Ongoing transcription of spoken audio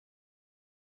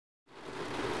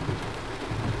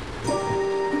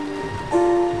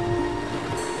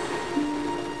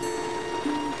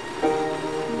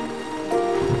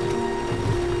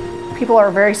People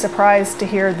are very surprised to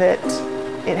hear that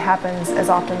it happens as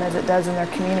often as it does in their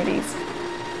communities.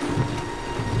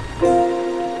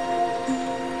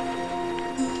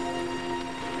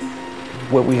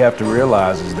 What we have to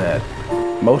realize is that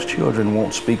most children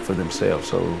won't speak for themselves,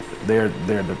 so they're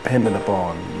dependent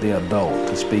upon the adult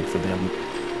to speak for them.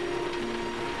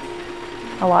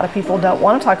 A lot of people don't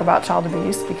want to talk about child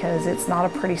abuse because it's not a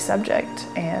pretty subject,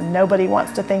 and nobody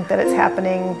wants to think that it's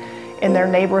happening in their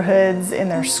neighborhoods, in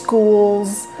their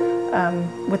schools,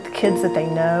 with the kids that they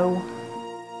know.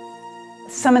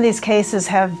 Some of these cases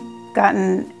have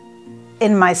gotten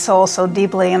in my soul so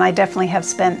deeply, and I definitely have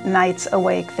spent nights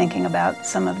awake thinking about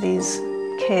some of these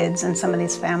kids and some of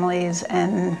these families,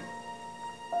 and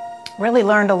really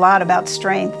learned a lot about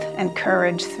strength and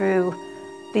courage through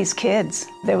these kids.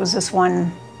 There was this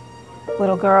one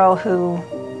little girl who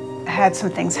had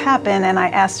some things happen, and I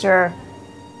asked her,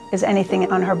 is anything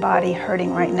on her body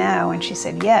hurting right now? And she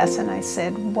said, yes. And I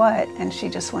said, what? And she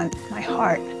just went, my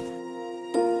heart.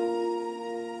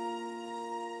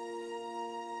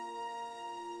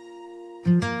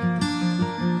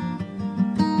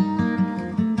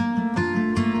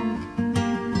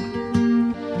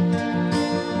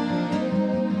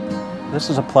 This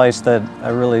is a place that I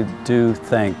really do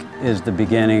think is the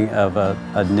beginning of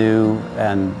a new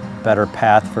and better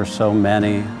path for so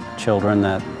many children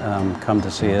that come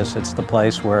to see us. It's the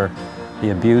place where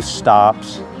the abuse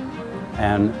stops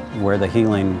and where the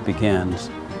healing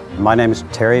begins. My name is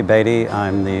Terry Beatty.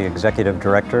 I'm the Executive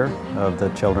Director of the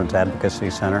Children's Advocacy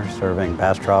Center serving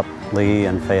Bastrop, Lee,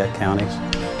 and Fayette counties.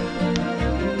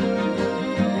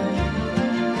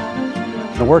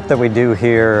 The work that we do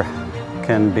here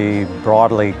can be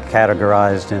broadly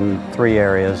categorized in three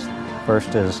areas.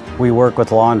 First is we work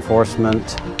with law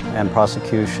enforcement and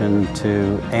prosecution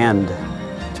to end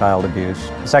child abuse.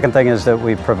 The second thing is that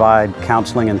we provide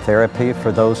counseling and therapy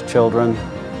for those children.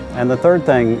 And the third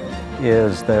thing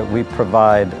is that we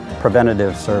provide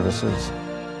preventative services.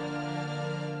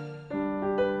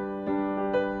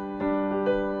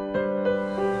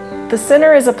 The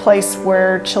center is a place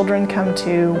where children come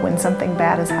to when something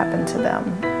bad has happened to them.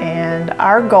 And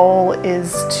our goal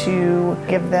is to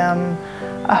give them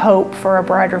a hope for a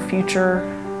brighter future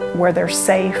where they're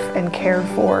safe and cared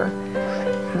for.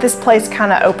 This place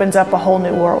kind of opens up a whole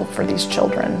new world for these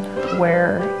children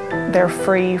where they're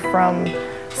free from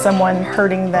someone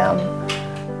hurting them.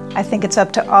 I think it's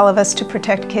up to all of us to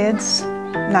protect kids,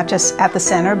 not just at the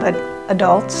center, but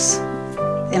adults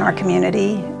in our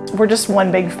community. We're just one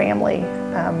big family,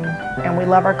 and we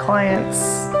love our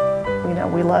clients. You know,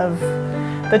 we love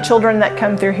the children that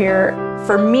come through here.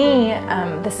 For me,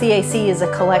 the CAC is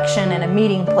a collection and a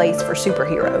meeting place for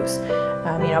superheroes.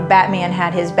 You know, Batman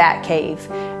had his Bat Cave,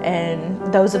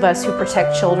 and those of us who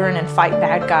protect children and fight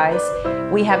bad guys,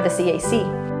 we have the CAC.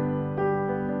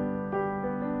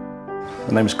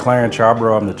 My name is Clarence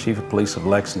Charborough. I'm the Chief of Police of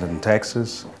Lexington,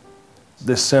 Texas.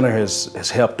 This center has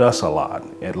helped us a lot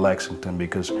at Lexington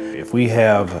because if we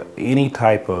have any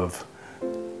type of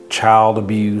child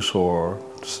abuse or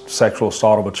sexual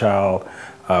assault of a child,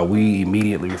 we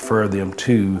immediately refer them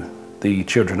to the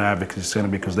Children's Advocacy Center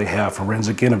because they have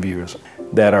forensic interviewers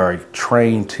that are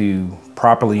trained to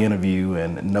properly interview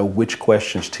and know which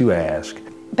questions to ask.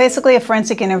 Basically, a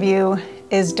forensic interview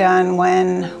is done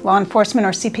when law enforcement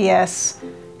or CPS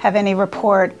have any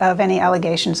report of any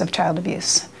allegations of child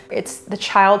abuse. It's the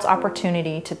child's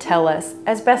opportunity to tell us,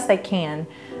 as best they can,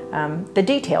 the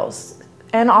details,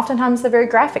 and oftentimes the very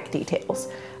graphic details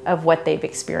of what they've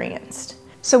experienced.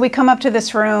 So we come up to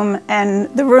this room,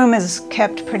 and the room is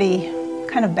kept pretty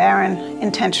kind of barren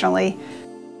intentionally.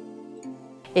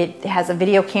 It has a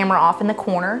video camera off in the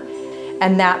corner,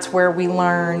 and that's where we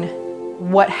learn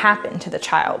what happened to the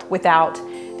child without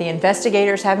the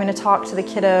investigators having to talk to the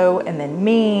kiddo, and then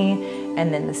me,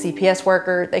 and then the CPS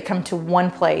worker. They come to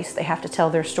one place. They have to tell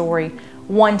their story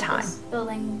one time. Just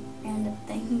building random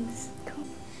things. Cool.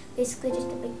 Basically just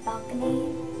a big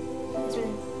balcony. It's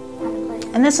really fun to play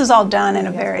in. And this is all done in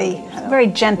a very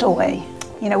gentle way.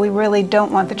 You know, we really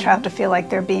don't want the child to feel like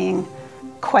they're being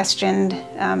questioned.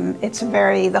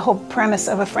 The whole premise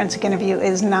of a forensic interview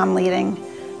is non-leading.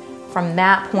 From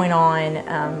that point on,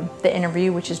 the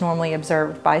interview, which is normally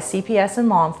observed by CPS and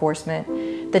law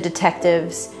enforcement, the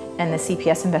detectives and the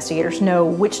CPS investigators know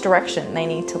which direction they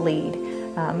need to lead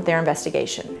their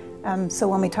investigation. So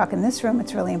when we talk in this room,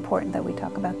 it's really important that we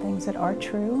talk about things that are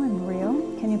true and real.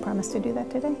 Can you promise to do that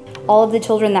today? All of the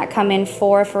children that come in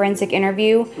for a forensic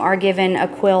interview are given a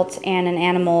quilt and an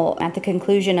animal at the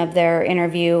conclusion of their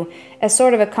interview as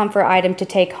sort of a comfort item to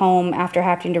take home after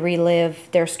having to relive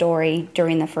their story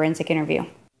during the forensic interview.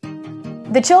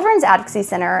 The Children's Advocacy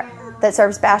Center that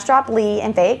serves Bastrop, Lee,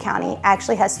 and Fayette County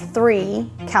actually has 3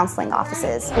 counseling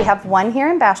offices. We have one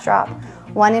here in Bastrop,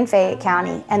 one in Fayette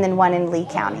County, and then one in Lee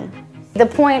County. The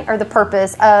point or the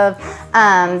purpose of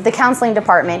the counseling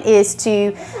department is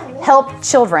to help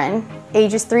children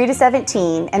ages 3 to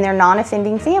 17 and their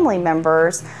non-offending family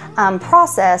members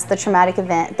process the traumatic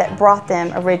event that brought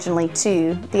them originally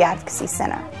to the Advocacy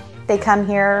Center. They come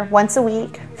here once a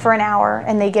week for an hour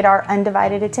and they get our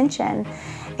undivided attention.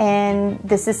 And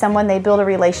this is someone they build a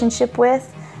relationship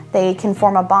with, they can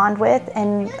form a bond with,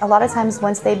 and a lot of times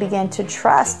once they begin to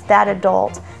trust that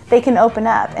adult, they can open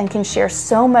up and can share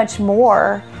so much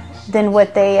more than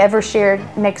what they ever shared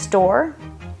next door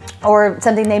or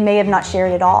something they may have not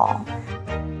shared at all.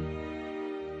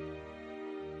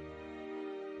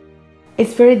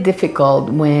 It's very difficult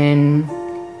when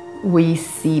we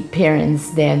see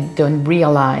parents that don't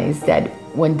realize that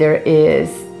when there is,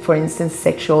 for instance,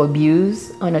 sexual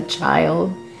abuse on a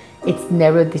child, it's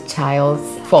never the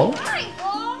child's fault.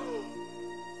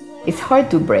 It's hard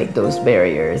to break those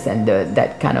barriers and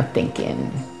that kind of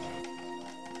thinking.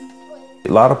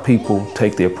 A lot of people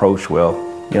take the approach, well,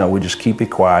 you know, we just keep it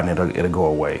quiet and it'll go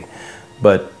away.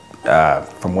 But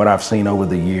from what I've seen over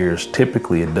the years,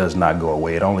 typically it does not go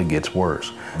away, it only gets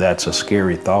worse. That's a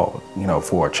scary thought, you know,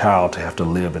 for a child to have to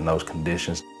live in those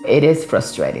conditions. It is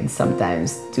frustrating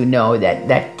sometimes to know that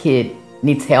that kid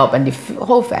needs help and the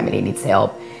whole family needs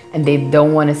help, and they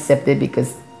don't want to accept it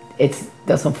because it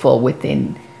doesn't fall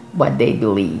within what they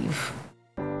believe.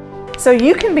 So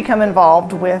you can become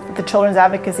involved with the Children's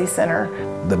Advocacy Center.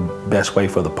 The best way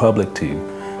for the public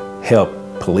to help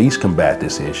police combat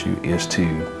this issue is to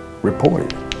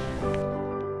report it.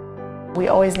 We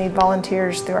always need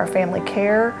volunteers through our family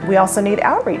care. We also need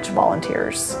outreach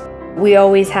volunteers. We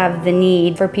always have the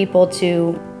need for people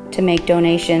to make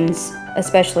donations,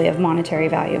 especially of monetary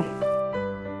value.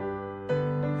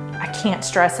 I can't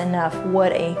stress enough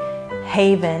what a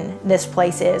haven this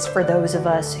place is for those of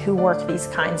us who work these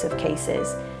kinds of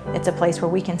cases. It's a place where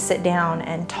we can sit down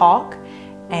and talk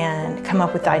and come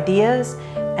up with ideas,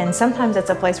 and sometimes it's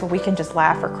a place where we can just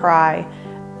laugh or cry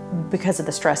because of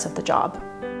the stress of the job.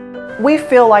 We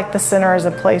feel like the center is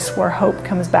a place where hope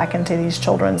comes back into these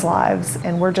children's lives,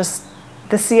 and we're just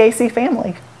the CAC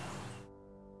family.